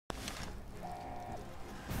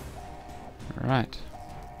Right.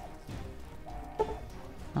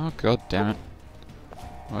 Oh god damn it.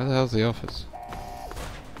 Where the hell's the office?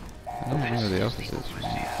 I don't know where the office is.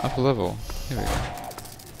 Upper level. Here we go.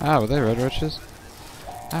 Ah, were they red roaches?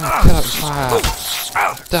 Ah, cut up fire!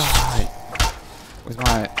 Die! With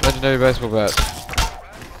my legendary baseball bat. Oh,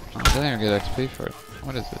 I don't think I'll get XP for it.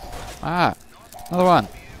 What is this? Ah! Another one!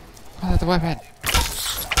 Oh, that's a weapon!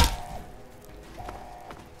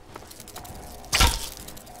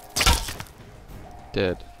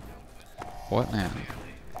 Dead. What now?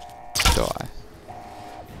 Die.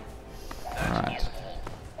 Right.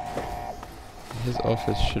 His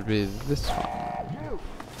office should be this one.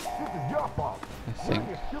 I think.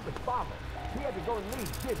 What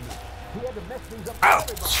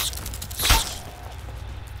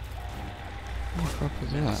the fuck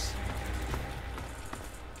was that?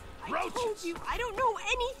 I told you, I don't know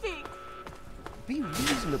anything. Be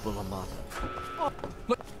reasonable, Amata. Oh,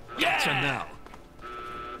 look, yeah! Now.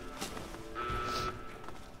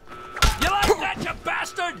 You like that, you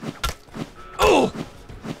bastard? Oh!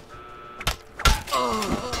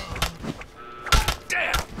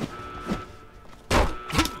 Damn!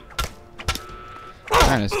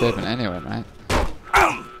 Trying to escape in anyway, mate.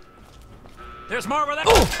 There's more where that.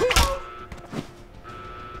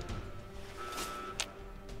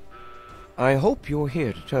 I hope you're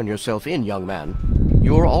here to turn yourself in, young man.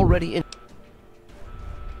 You're already in.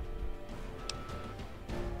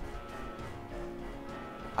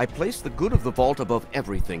 I place the good of the vault above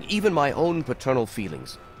everything, even my own paternal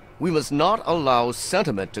feelings. We must not allow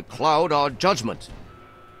sentiment to cloud our judgment.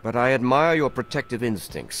 But I admire your protective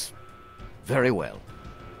instincts. Very well.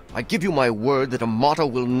 I give you my word that Amata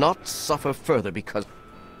will not suffer further because...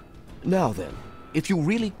 Now then, if you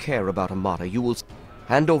really care about Amata, you will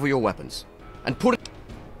hand over your weapons and put it...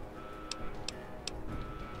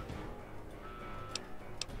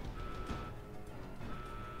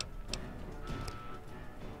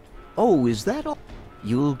 Oh, is that all?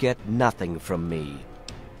 You'll get nothing from me.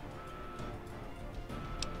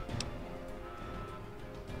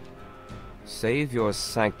 Save your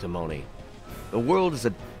sanctimony. The world is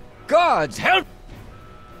a... Guards, help!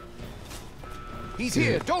 He's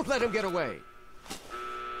here. Don't let him get away.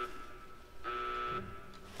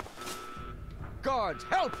 Guards,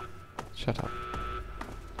 help! Shut up.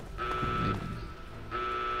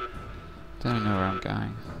 Don't know where I'm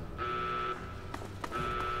going.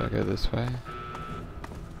 If I go this way.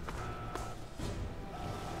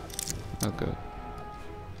 Oh good.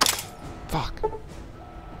 Fuck!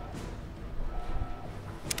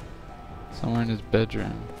 Somewhere in his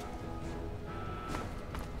bedroom.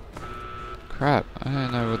 Crap, I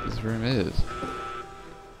don't know what this room is.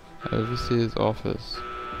 Overseer's office.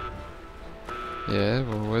 Yeah,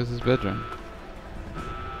 well where's his bedroom?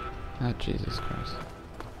 Ah, Jesus Christ.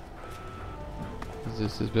 Is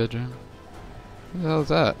this his bedroom? What the hell is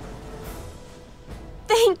that?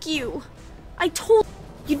 Thank you. I told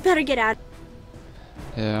you'd better get out.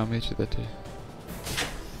 Yeah, I'll meet you there too.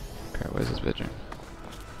 Crap, where's his bedroom?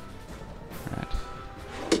 Right.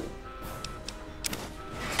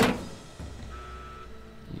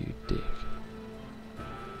 You dick.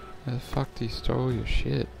 Where the fuck do you store all your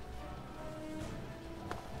shit?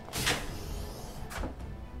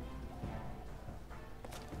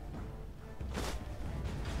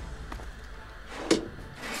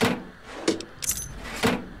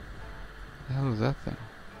 The hell is that thing?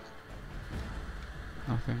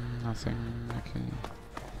 Nothing, okay.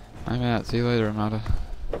 I'm out, see you later, Amata.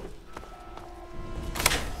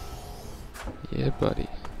 Yeah, buddy.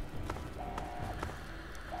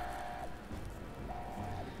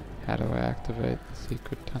 How do I activate the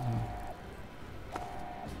secret tunnel?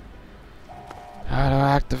 How do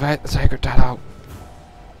I activate the secret tunnel?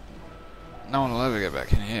 No one will ever get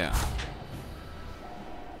back in here.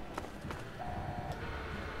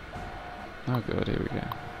 Oh god, here we go.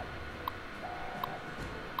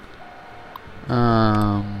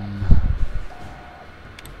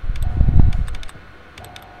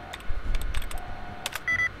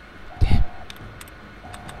 Damn.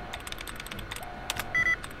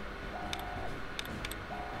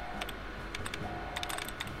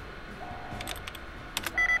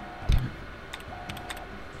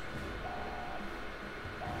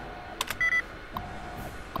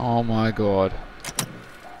 Oh my god.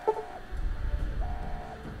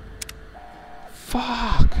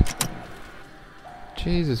 Fuck!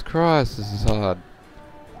 Jesus Christ, this is hard.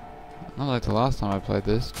 Not like the last time I played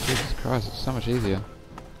this. Jesus Christ, it's so much easier.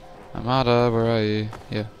 Amata, where are you?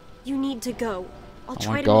 Here. You need to go. I'll Oh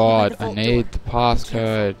try my to god, meet you I by the vault need door. the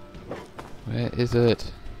passcode. Where is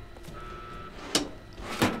it?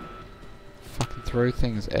 Fucking throw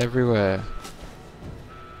things everywhere.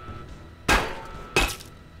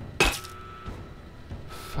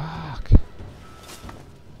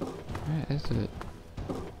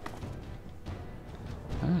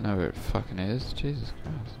 it fucking is. Jesus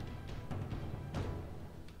Christ.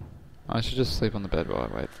 I should just sleep on the bed while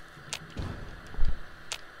I wait.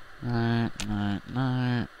 No, no,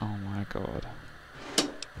 no. Oh my god.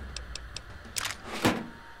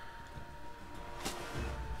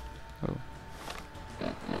 Oh.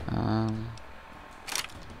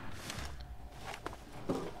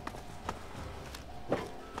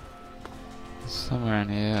 Somewhere in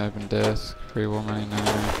here, open desk, free war money,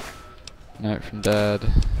 no. Note from Dad.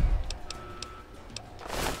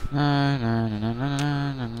 No, no, no, no, no,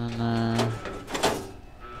 no, no, no, no.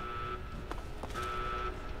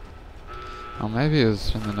 Oh, maybe it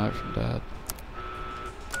was from the note from Dad.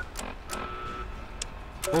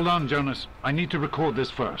 Hold on, Jonas. I need to record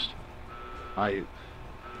this first. I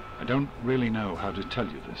don't really know how to tell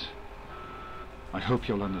you this. I hope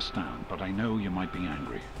you'll understand, but I know you might be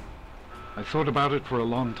angry. I thought about it for a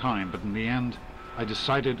long time, but in the end, I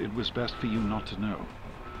decided it was best for you not to know.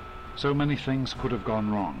 So many things could have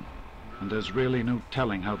gone wrong, and there's really no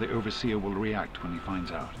telling how the Overseer will react when he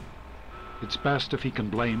finds out. It's best if he can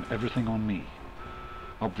blame everything on me.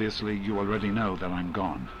 Obviously, you already know that I'm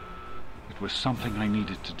gone. It was something I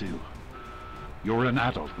needed to do. You're an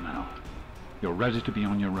adult now. You're ready to be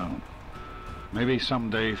on your own. Maybe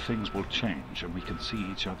someday things will change and we can see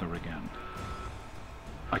each other again.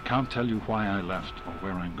 I can't tell you why I left or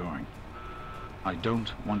where I'm going. I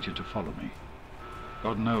don't want you to follow me.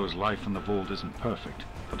 God knows life in the vault isn't perfect,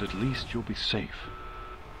 but at least you'll be safe.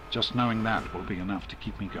 Just knowing that will be enough to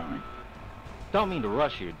keep me going. Don't mean to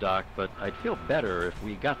rush you, Doc, but I'd feel better if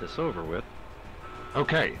we got this over with.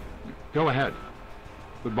 Okay, go ahead.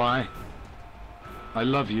 Goodbye. I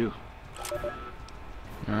love you.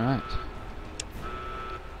 Alright.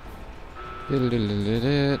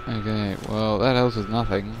 Okay, well, that helps with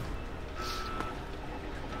nothing.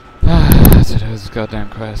 That's it, it was a goddamn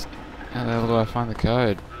quest. How the hell do I find the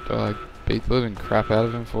code? Do I beat the living crap out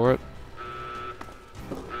of him for it?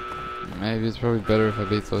 Maybe it's probably better if I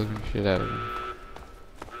beat the living shit out of him.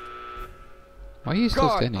 Why are you still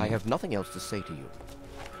Guard, standing I here? have nothing else to say to you.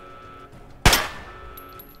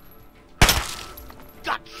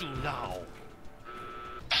 Got you now.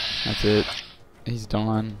 That's it. He's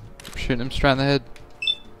done. I'm shooting him straight in the head.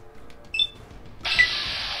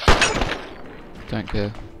 Don't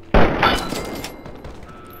care.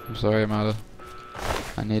 I'm sorry, Amada.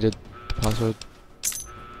 I needed the password.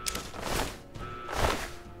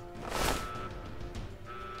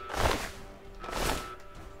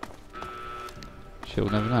 She'll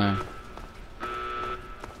never know.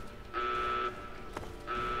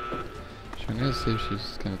 I'm gonna see if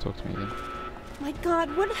she's gonna talk to me again. My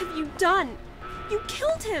God, what have you done? You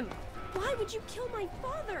killed him! Why would you kill my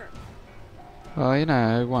father? Well, you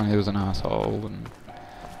know, one, he was an asshole, and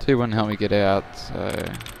two, wouldn't help me get out, so...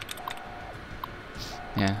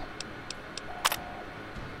 yeah.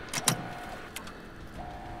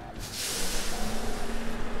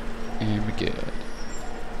 And we're good.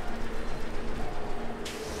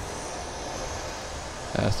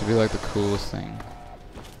 That has to be like the coolest thing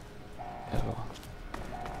ever.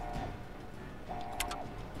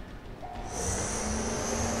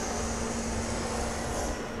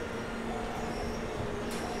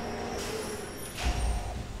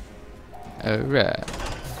 Alright.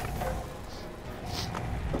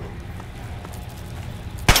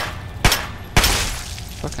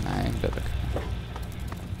 Fucking aim better.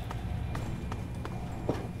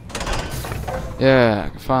 Yeah, I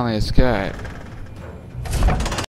can finally escape.